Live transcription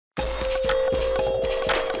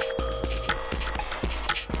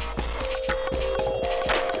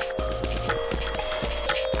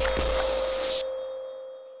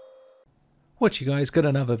What you guys, got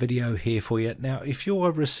another video here for you. Now if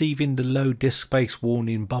you're receiving the low disk space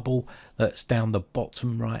warning bubble that's down the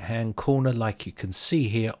bottom right hand corner like you can see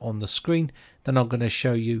here on the screen, then I'm going to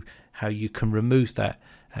show you how you can remove that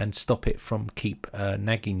and stop it from keep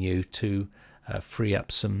nagging you to free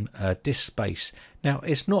up some disk space. Now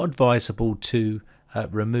it's not advisable to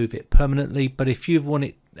remove it permanently, but if you want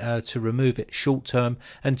it to remove it short term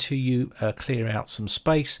until you clear out some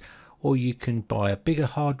space, or you can buy a bigger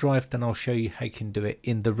hard drive, then I'll show you how you can do it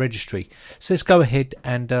in the registry. So let's go ahead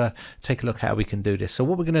and take a look how we can do this. So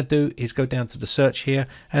what we're going to do is go down to the search here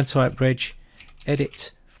and type reg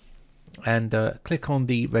edit and click on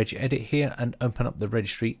the reg edit here and open up the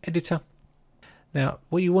registry editor. Now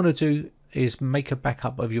what you want to do is make a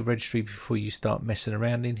backup of your registry before you start messing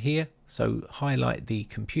around in here. So highlight the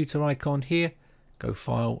computer icon here, go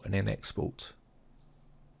file and then export.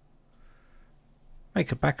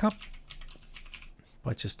 Make a backup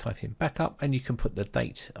by just typing backup, and you can put the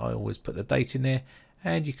date. I always put the date in there,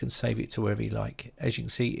 and you can save it to wherever you like. As you can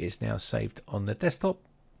see, it's now saved on the desktop.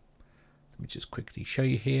 Let me just quickly show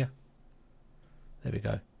you here. There we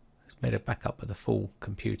go. It's made a backup of the full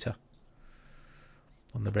computer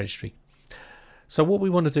on the registry. So what we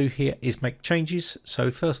want to do here is make changes.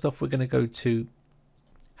 So first off, we're going to go to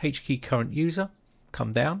H key current user,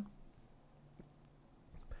 come down,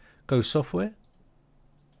 go software,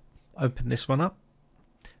 open this one up,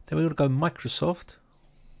 then we're going to go Microsoft,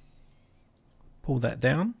 pull that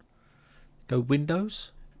down, go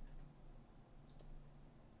Windows,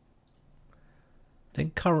 then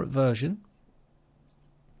CurrentVersion.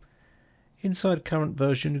 Inside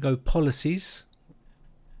CurrentVersion, go policies.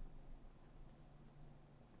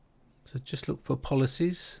 So just look for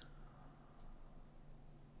policies.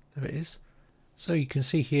 There it is. So you can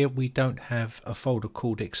see here we don't have a folder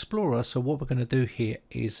called Explorer, so what we're going to do here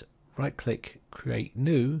is right click, create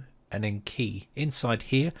new, and then key. Inside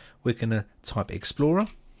here we're going to type Explorer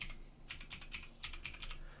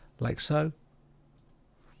like so,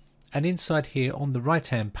 and inside here on the right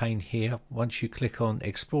hand pane here, once you click on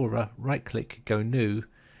Explorer, right click, go new,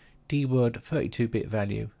 dword 32-bit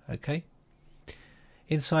value. Okay,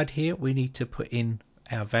 inside here we need to put in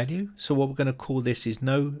our value, so what we're going to call this is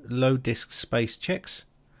no low disk space checks.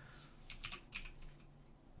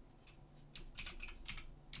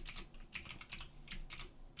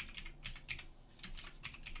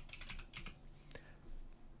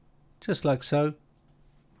 Just like so.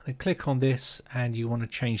 And click on this, and you want to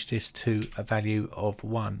change this to a value of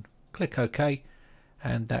 1. Click OK,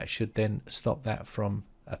 and that should then stop that from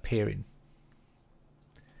appearing.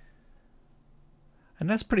 And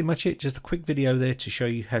that's pretty much it. Just a quick video there to show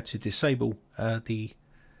you how to disable the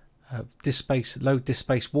low disk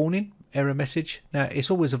space warning error message. Now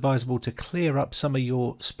it's always advisable to clear up some of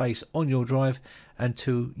your space on your drive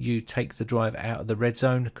until you take the drive out of the red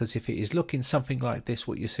zone, because if it is looking something like this,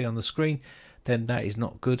 what you see on the screen, then that is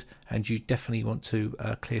not good, and you definitely want to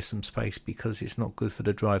clear some space, because it's not good for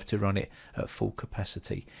the drive to run it at full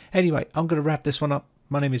capacity. Anyway, I'm going to wrap this one up.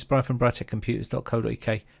 My name is Brian from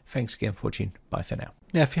briteccomputers.co.uk. Thanks again for watching. Bye for now.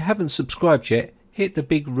 Now if you haven't subscribed yet, hit the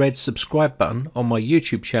big red subscribe button on my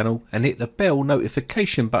YouTube channel and hit the bell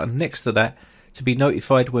notification button next to that to be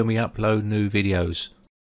notified when we upload new videos.